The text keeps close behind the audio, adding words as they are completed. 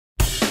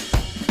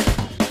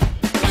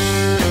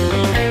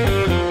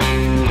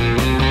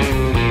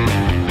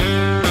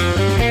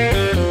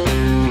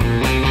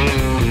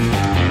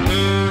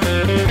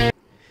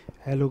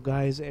Hello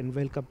guys and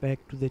welcome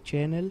back to the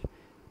channel.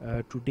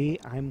 Today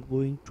I'm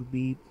going to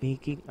be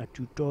making a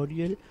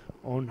tutorial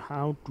on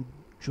how to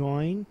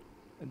join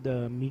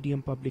the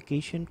Medium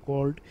publication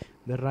called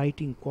the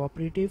Writing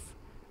Cooperative.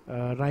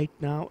 Right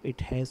now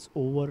it has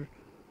over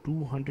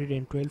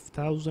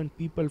 212,000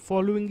 people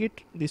following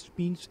it. This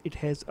means it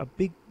has a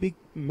big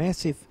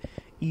massive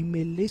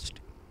email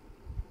list,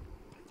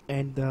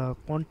 and the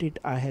content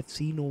I have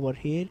seen over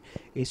here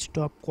is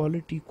top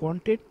quality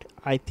content.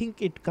 I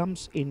think it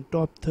comes in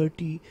top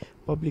 30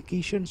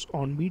 publications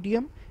on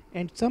Medium,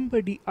 and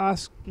somebody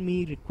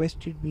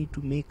requested me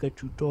to make a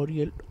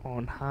tutorial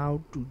on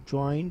how to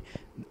join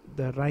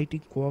the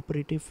Writing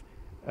Cooperative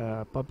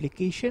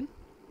publication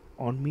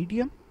on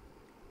Medium.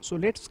 So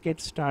let's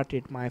get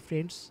started, my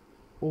friends.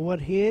 Over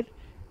here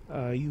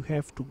you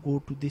have to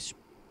go to this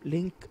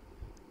link,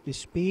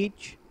 this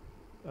page,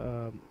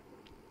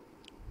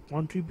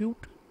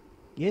 contribute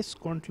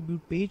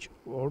page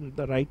on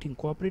the Writing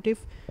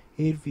Cooperative.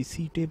 Here we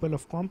see table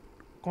of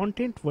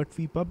content, what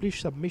we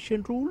publish,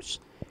 submission rules,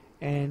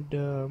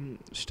 and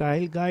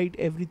style guide.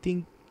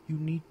 Everything you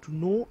need to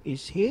know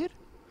is here.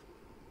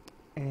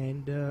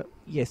 And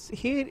yes,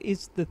 here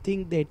is the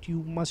thing that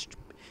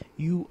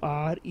you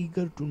are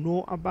eager to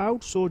know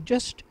about. So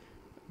just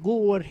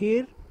go over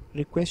here,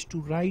 request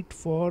to write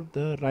for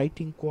the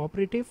Writing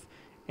Cooperative,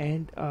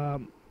 and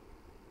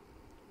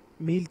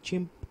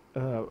MailChimp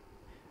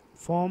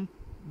form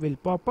will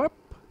pop up.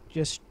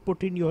 Just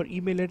put in your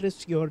email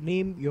address, your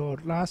name, your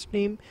last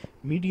name,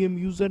 Medium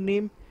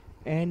username,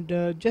 and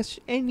just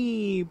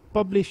any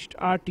published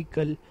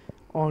article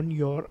on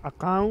your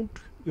account,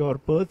 your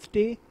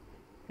birthday,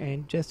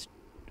 and just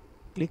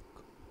click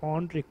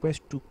on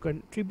request to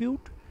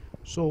contribute.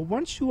 So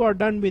once you are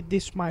done with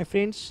this, my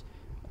friends,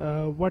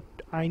 what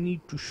I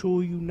need to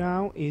show you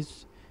now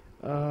is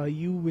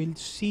you will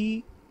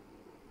see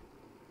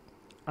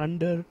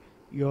under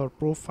your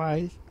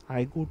profile,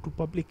 I go to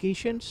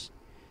publications,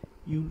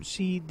 you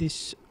see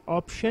this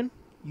option.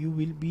 You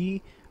will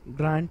be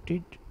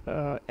granted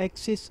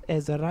access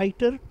as a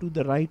writer to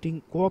the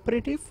Writing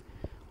Cooperative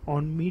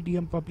on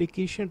Medium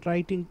publication,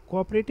 Writing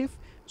Cooperative.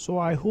 So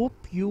I hope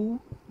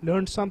you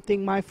learned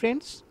something, my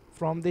friends,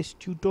 from this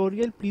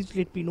tutorial. Please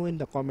let me know in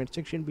the comment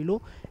section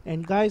below.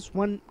 And guys,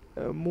 one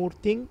more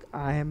thing,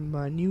 I am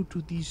new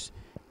to these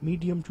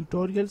Medium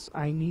tutorials.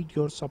 I need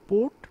your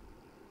support,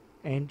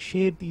 and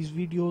share these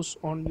videos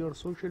on your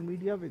social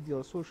media with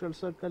your social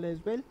circle as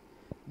well.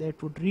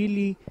 That would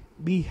really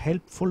be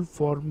helpful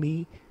for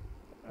me.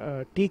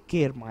 Take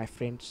care, my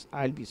friends.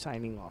 I'll be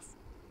signing off.